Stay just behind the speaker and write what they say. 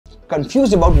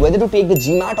confused about whether to take the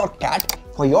GMAT or CAT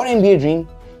for your MBA dream,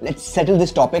 let's settle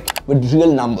this topic with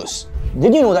real numbers.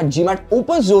 Did you know that GMAT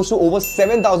opens doors to over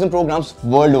 7,000 programs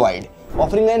worldwide,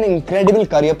 offering an incredible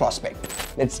career prospect?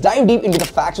 Let's dive deep into the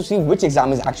facts to see which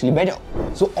exam is actually better.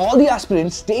 So all the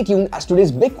aspirants, stay tuned as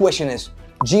today's big question is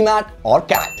GMAT or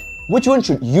CAT? Which one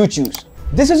should you choose?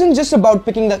 This isn't just about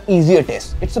picking the easier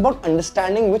test, it's about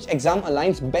understanding which exam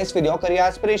aligns best with your career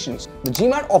aspirations. The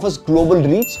GMAT offers global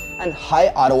reach and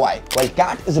high ROI, while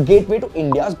CAT is a gateway to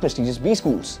India's prestigious B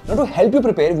schools. Now to help you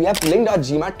prepare, we have linked our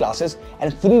GMAT classes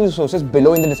and free resources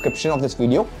below in the description of this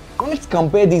video. Now let's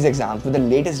compare these exams with the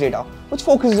latest data, which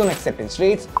focuses on acceptance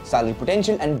rates, salary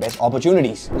potential and best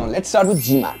opportunities. Now let's start with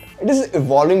GMAT. It is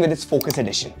evolving with its Focus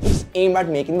Edition, which is aimed at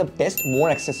making the test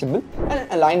more accessible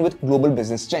and aligned with global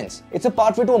business trends. It's a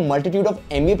pathway to a multitude of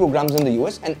MBA programs in the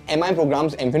US and MI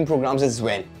programs, MPhil programs as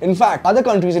well. In fact, other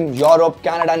countries in Europe,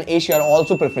 Canada and Asia are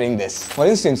also preferring this. For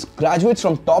instance, graduates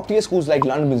from top-tier schools like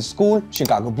London Business School,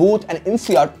 Chicago Booth and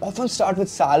INSEAD often start with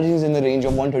salaries in the range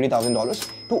of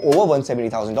 $120,000 to over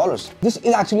 $170,000. This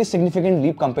is actually a significant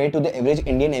leap compared to the average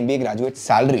Indian MBA graduate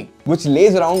salary, which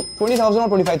lays around $20,000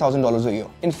 or $25,000 a year.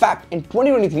 In fact, in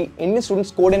 2023, Indian students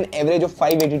scored an average of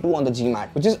 582 on the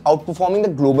GMAT, which is outperforming the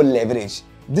global average.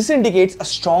 This indicates a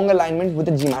strong alignment with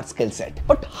the GMAT skill set.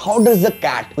 But how does the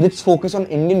CAT, with its focus on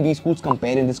Indian B schools,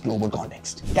 compare in this global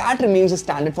context? CAT remains a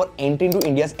standard for entry into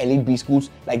India's elite B schools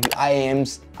like the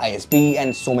IIMs, ISB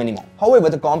and so many more. However,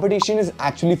 the competition is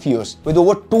actually fierce, with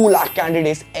over 2 lakh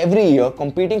candidates every year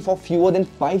competing for fewer than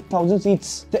 5,000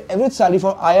 seats. The average salary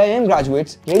for IIM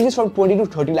graduates ranges from 20 to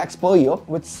 30 lakhs per year,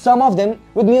 with some of them,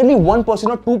 with nearly 1%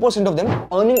 or 2% of them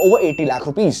earning over 80 lakh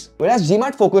rupees. Whereas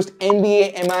GMAT-focused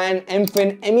MBA, MIN,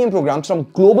 MPhil, MEM programs from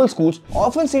global schools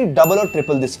often see double or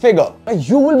triple this figure. Now,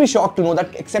 you will be shocked to know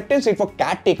that acceptance rate for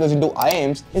CAT takers into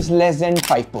IIMs is less than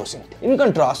 5%. In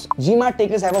contrast, GMAT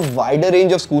takers have a wider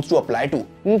range of schools to apply to,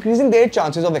 increasing their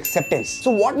chances of acceptance.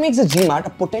 So what makes the GMAT a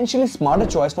potentially smarter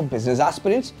choice for business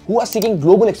aspirants who are seeking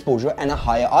global exposure and a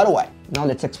higher ROI? Now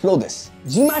let's explore this.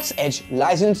 GMAT's edge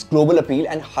lies in its global appeal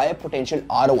and higher potential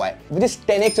ROI, which is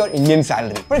 10x your Indian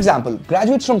salary. For example,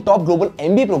 graduates from top global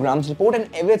MBA programs report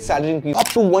an average salary increase up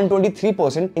to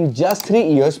 123% in just 3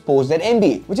 years post their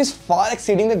MBA, which is far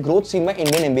exceeding the growth seen by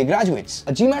Indian MBA graduates.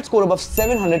 A GMAT score above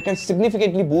 700 can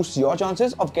significantly boost your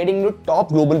chances of getting into top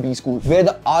global B schools, where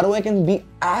the ROI can be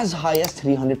as high as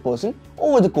 300%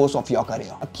 over the course of your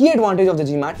career. A key advantage of the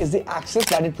GMAT is the access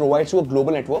that it provides to a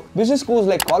global network. Business schools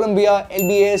like Columbia,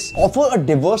 LBS offer a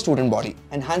diverse student body,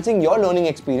 enhancing your learning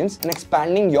experience and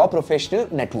expanding your professional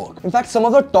network. In fact, some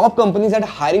of the top companies that are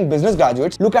hiring business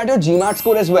graduates look at your GMAT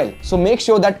score as well. So make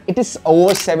sure that it is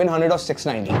over 700 or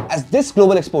 690, as this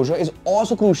global exposure is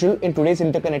also crucial in today's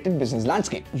interconnected business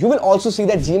landscape. You will also see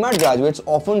that GMAT graduates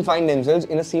often find themselves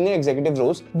in a senior executive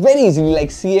roles very easily, like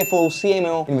CFO,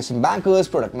 CMO, investment bankers,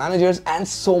 product managers, and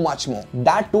so much more.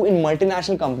 That too in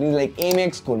multinational companies like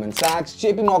Amex, Goldman Sachs,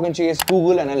 JP Morgan Chase,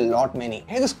 Google, and a lot many.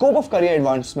 Here, the scope of career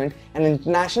advancement and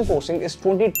international posting is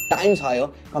 20 times higher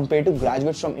compared to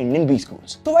graduates from Indian B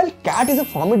schools. So while CAT is a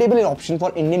formidable option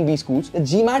for Indian B schools, the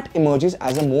GMAT emerges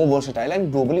as a more versatile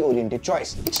and globally oriented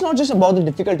choice. It's not just about the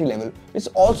difficulty level, it's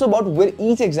also about where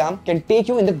each exam can take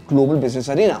you in the global business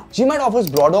arena. GMAT offers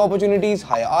broader opportunities,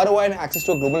 higher ROI, and access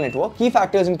to a global network, key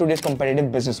factors in today's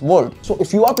competitive business world. So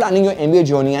if you are planning your MBA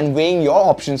journey and weighing your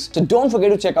options, so don't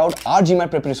forget to check out our GMAT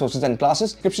prep resources and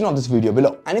classes, description of this video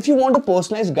below. And if you want a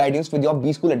personalized guidance with your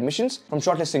B school admissions, from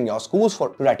shortlisting your schools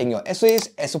for writing your essays,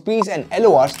 SOPs and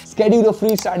LORs, schedule a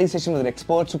free study session with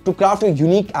experts to craft a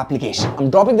unique application. I'm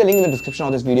dropping the link in the description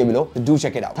of this video below, so do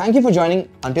check it out. Thank you for joining.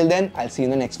 Until then, I'll see you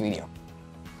in the next video.